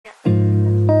I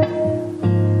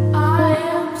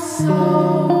am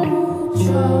so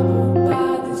troubled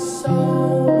by the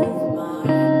soul of mine.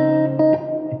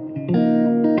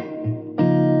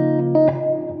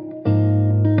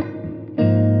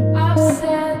 I've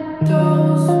said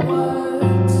those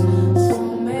words so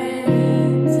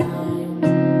many times.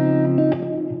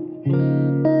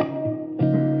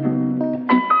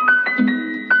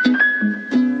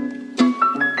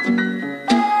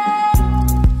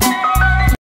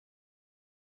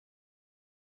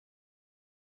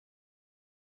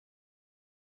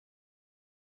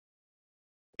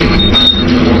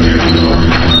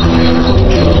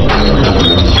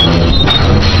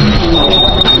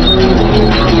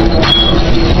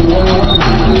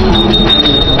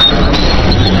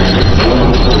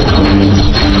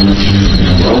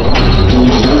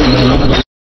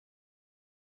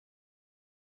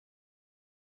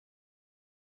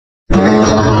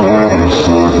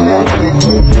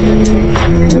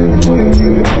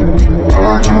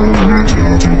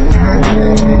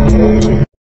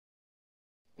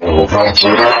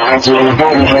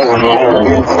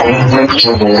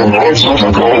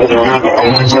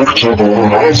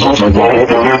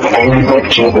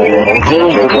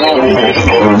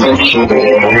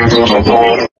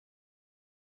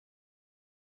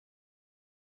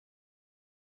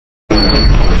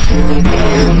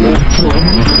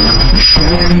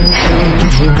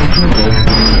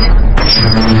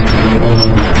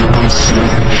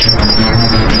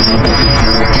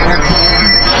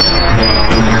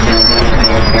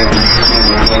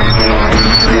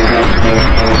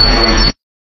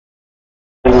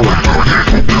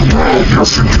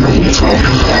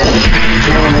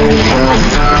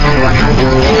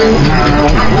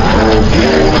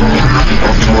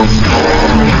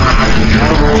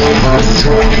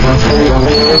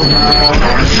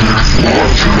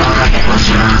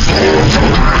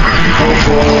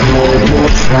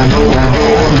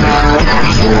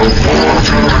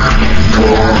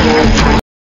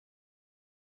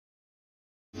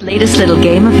 Latest little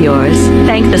game of yours.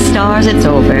 Thank the stars it's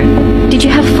over. Did you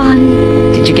have fun?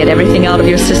 Did you get everything out of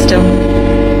your system?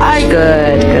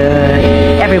 Good, good.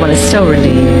 Everyone is so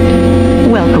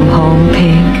relieved. Welcome home,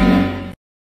 Pink.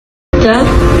 Dad,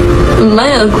 am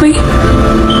I ugly?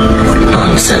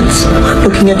 Nonsense.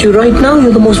 Looking at you right now,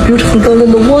 you're the most beautiful girl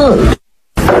in the world.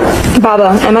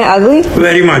 Baba, am I ugly?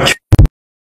 Very much.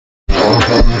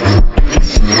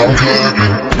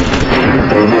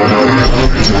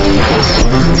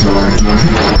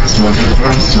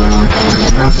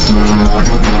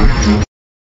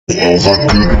 All the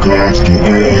good guys do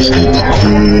always get the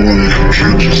glory.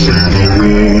 Can't you see the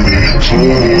road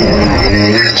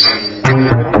tonight? I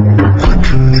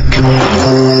can make it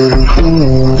hard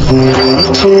over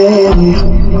time.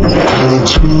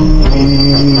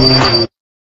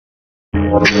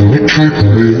 Can you keep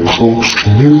me close?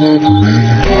 Can you love me?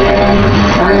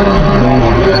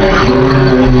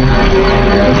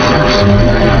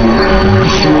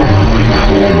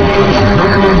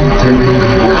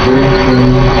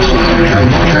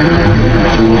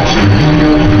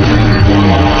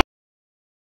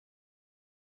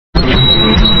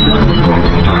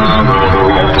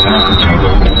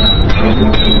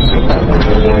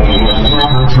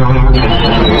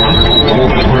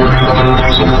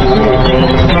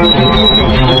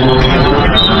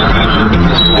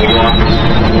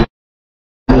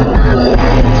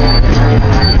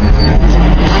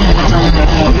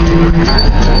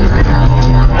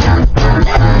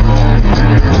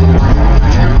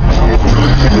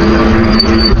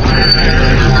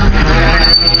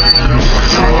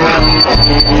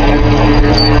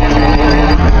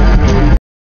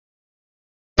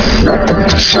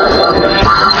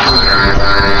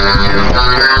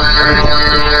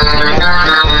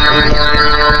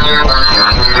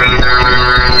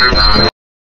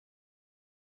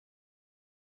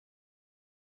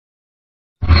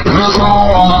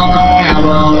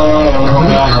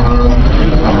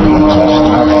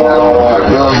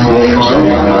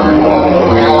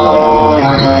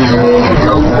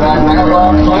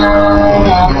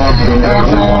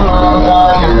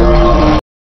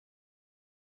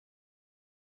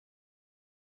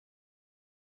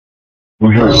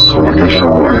 Yes, I guess you're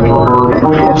right. I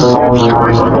can't solve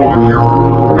stories like all of you.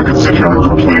 I can sit here and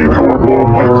complain how I love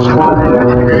my super more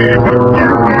than me, but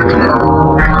you're really clear.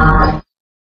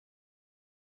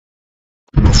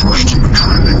 The first thing that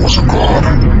trained me was a god.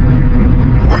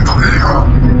 My creator.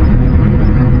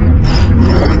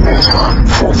 The only mother and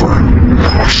father. I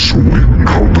was so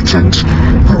incompetent.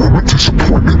 I'm a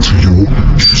disappointment to you.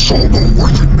 She saw no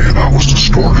worth in me and I was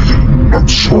discarded. I'm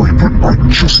sorry, but I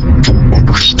just don't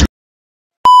understand.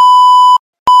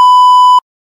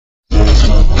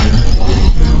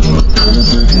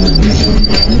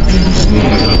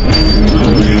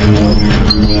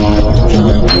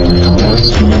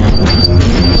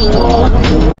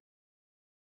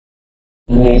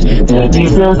 The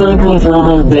details are good for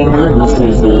one thing, but no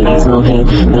space, but it's no him.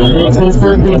 The next is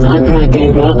something I can't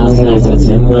get, but no space, it's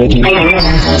in my dream.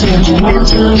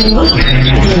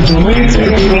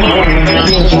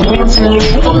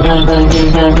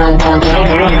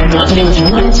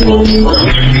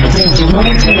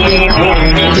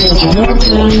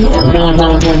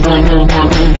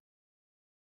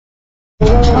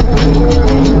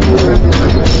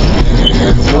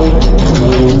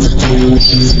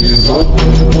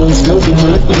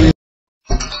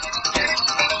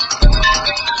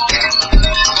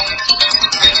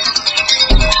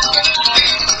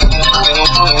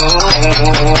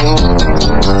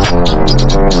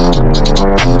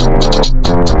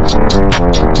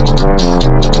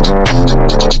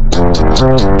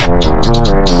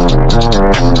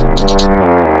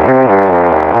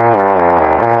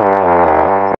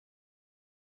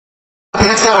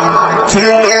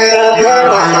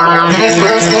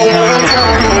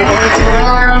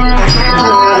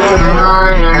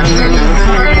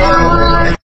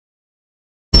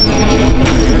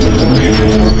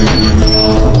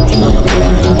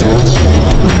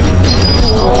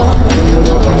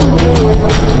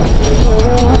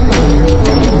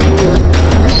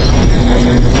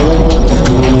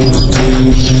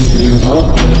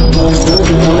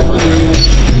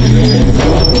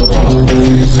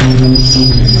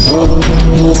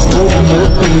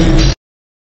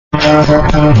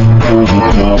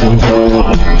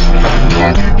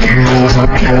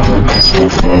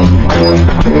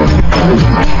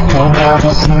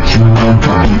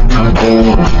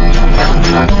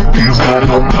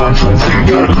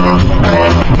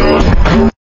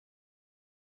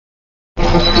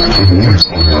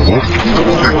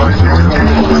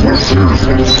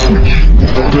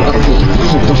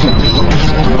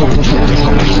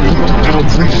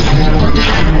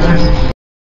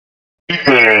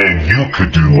 You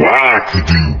could do, I could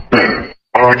do better.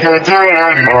 I can't do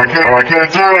anything, I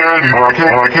can't do anything,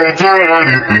 I can't do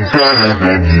anything better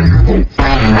than you.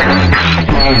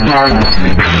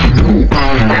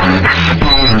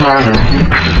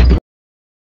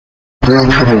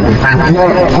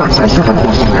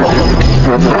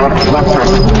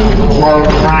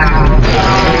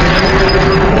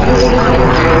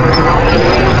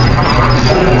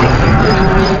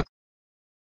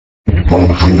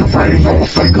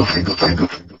 Finger, finger, finger,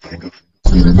 finger, finger.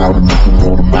 Getting out of nothing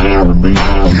on the man with me.